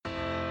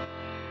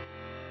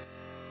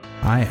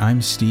Hi,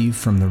 I'm Steve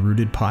from the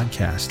Rooted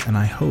Podcast, and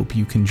I hope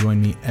you can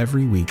join me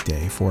every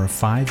weekday for a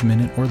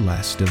 5-minute or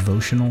less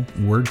devotional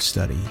word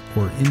study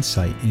or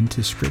insight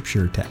into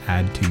Scripture to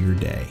add to your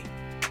day.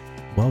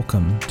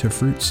 Welcome to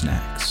Fruit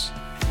Snacks.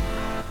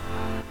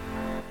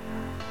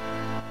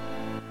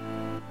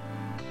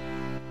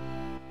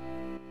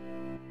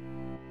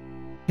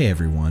 Hey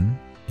everyone.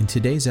 In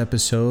today's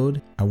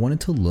episode, I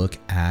wanted to look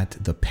at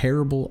the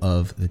parable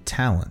of the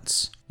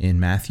talents in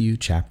Matthew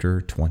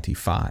chapter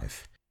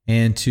 25.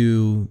 And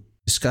to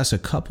discuss a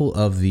couple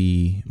of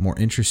the more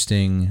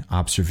interesting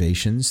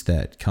observations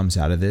that comes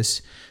out of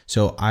this.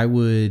 So I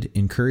would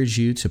encourage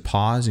you to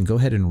pause and go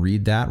ahead and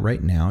read that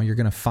right now. You're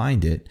going to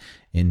find it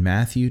in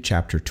Matthew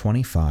chapter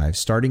 25,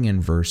 starting in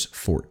verse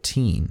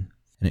 14.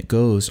 And it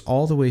goes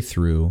all the way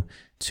through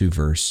to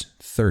verse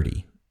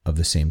 30 of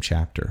the same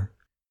chapter.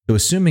 So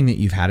assuming that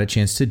you've had a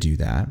chance to do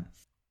that,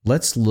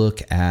 let's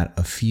look at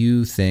a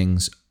few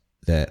things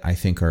that I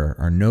think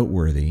are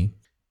noteworthy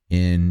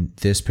in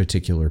this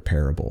particular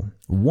parable.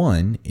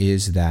 One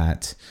is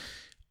that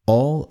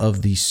all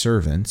of the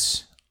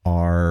servants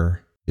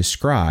are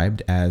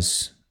described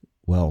as,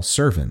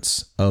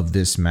 servants of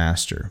this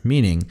master,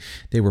 meaning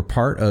they were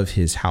part of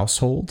his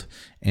household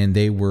and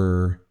they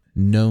were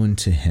known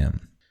to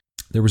him.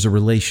 There was a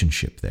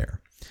relationship there.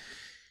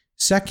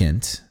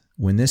 Second,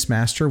 when this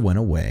master went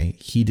away,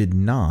 he did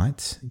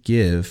not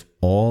give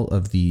all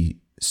of the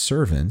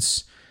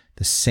servants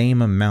the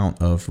same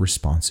amount of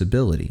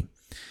responsibility.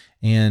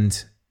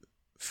 And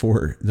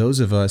for those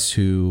of us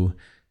who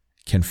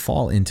can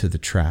fall into the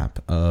trap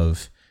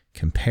of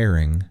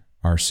comparing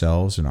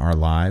ourselves and our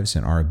lives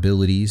and our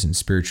abilities and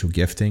spiritual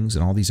giftings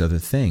and all these other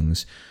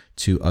things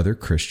to other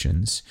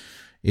Christians,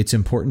 it's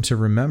important to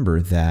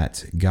remember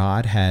that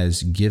God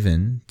has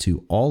given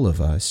to all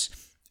of us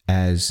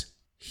as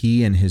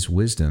He in His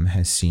wisdom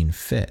has seen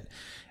fit.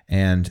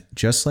 And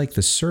just like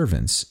the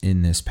servants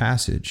in this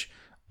passage,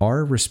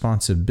 our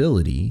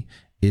responsibility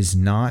is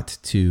not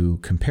to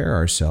compare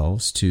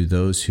ourselves to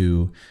those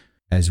who,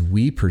 as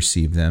we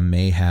perceive them,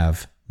 may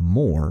have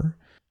more,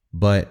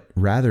 but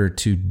rather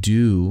to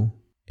do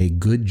a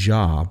good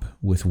job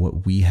with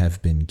what we have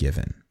been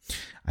given.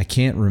 I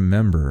can't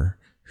remember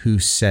who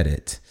said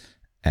it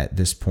at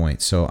this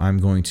point, so I'm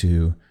going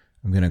to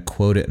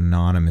quote it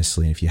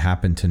anonymously. If you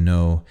happen to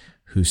know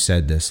who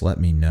said this, let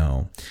me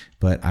know.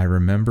 But I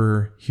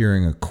remember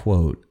hearing a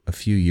quote a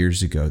few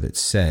years ago that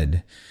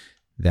said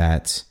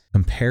that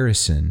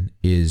comparison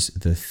is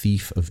the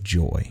thief of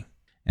joy.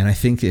 And I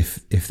think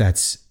if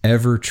that's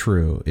ever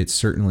true, it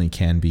certainly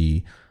can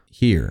be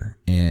here,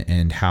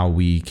 and how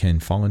we can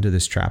fall into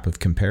this trap of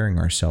comparing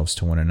ourselves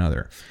to one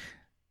another.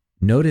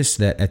 Notice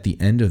that at the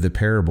end of the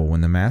parable,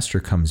 when the master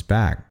comes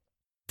back,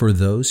 for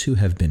those who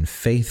have been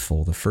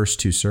faithful, the first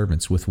two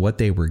servants, with what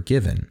they were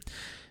given,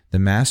 the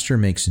master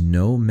makes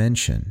no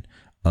mention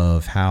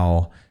of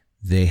how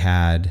they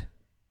had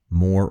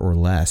more or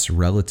less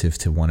relative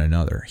to one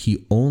another.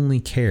 He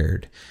only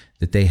cared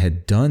that they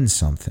had done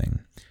something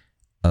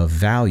of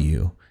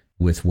value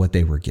with what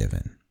they were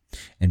given.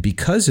 And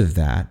because of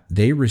that,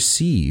 they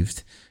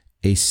received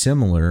a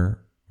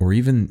similar or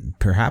even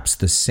perhaps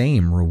the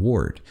same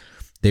reward.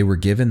 They were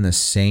given the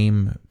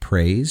same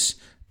praise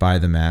by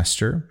the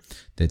master,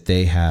 that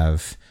they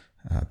have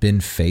been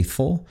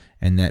faithful,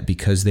 and that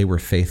because they were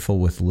faithful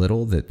with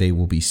little, that they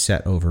will be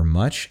set over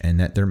much, and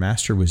that their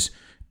master was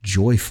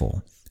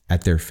joyful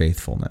at their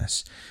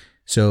faithfulness.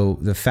 So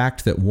the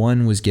fact that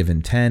one was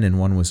given 10 and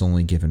one was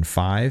only given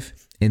 5,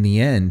 in the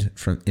end,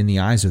 in the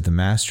eyes of the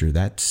master,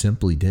 that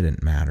simply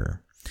didn't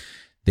matter.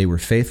 They were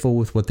faithful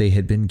with what they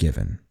had been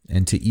given.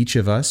 And to each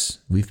of us,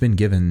 we've been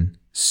given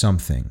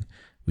something.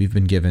 We've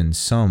been given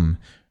some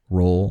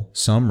role,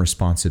 some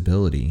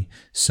responsibility,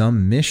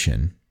 some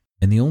mission.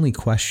 And the only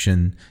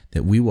question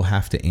that we will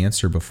have to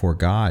answer before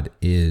God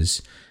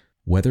is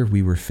whether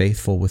we were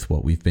faithful with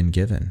what we've been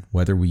given,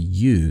 whether we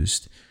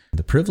used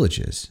the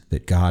privileges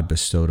that God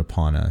bestowed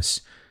upon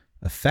us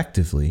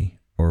effectively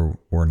or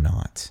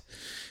not.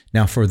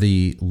 Now, for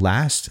the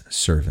last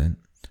servant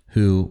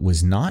who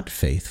was not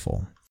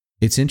faithful,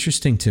 it's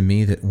interesting to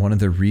me that one of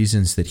the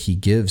reasons that he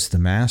gives the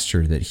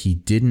master that he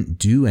didn't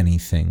do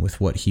anything with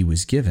what he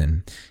was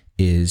given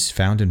is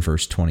found in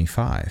verse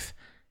 25.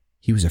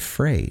 He was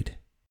afraid,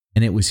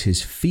 and it was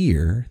his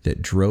fear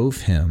that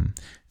drove him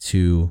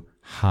to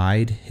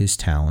hide his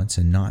talents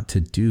and not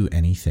to do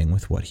anything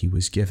with what he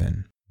was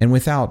given. And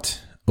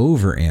without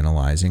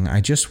overanalyzing,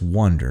 I just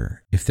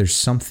wonder if there's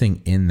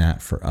something in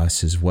that for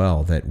us as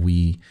well that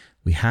we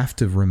have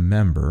to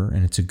remember,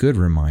 and it's a good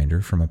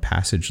reminder from a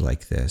passage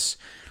like this,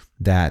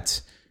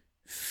 that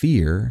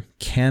fear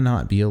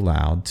cannot be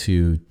allowed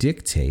to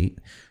dictate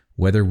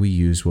whether we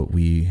use what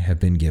we have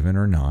been given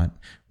or not,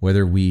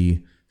 whether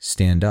we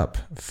stand up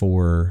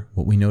for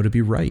what we know to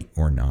be right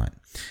or not.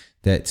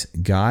 That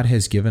God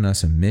has given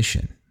us a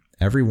mission,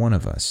 every one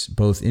of us,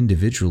 both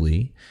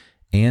individually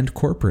and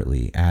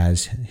corporately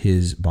as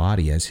His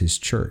body, as His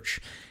church.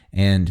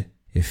 And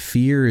if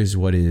fear is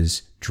what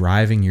is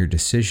driving your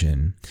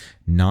decision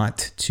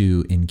not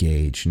to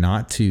engage,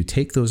 not to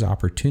take those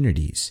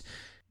opportunities,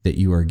 that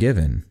you are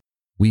given,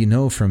 we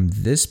know from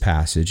this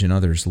passage and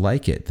others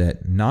like it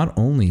that not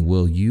only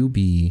will you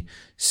be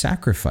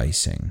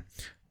sacrificing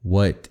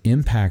what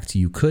impact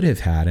you could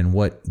have had and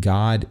what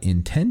God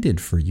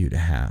intended for you to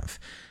have,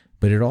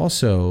 but it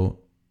also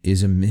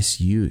is a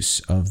misuse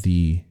of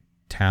the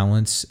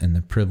talents and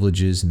the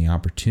privileges and the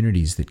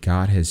opportunities that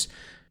God has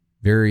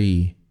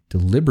very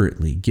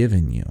deliberately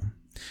given you.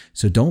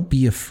 So don't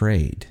be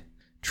afraid.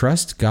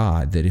 Trust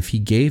God that if He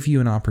gave you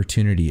an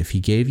opportunity, if He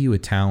gave you a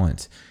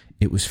talent,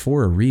 it was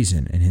for a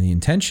reason. And the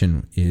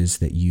intention is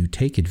that you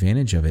take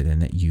advantage of it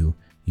and that you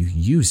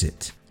use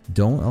it.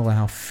 Don't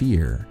allow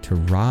fear to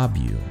rob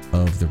you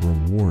of the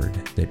reward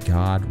that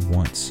God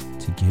wants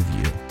to give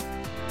you.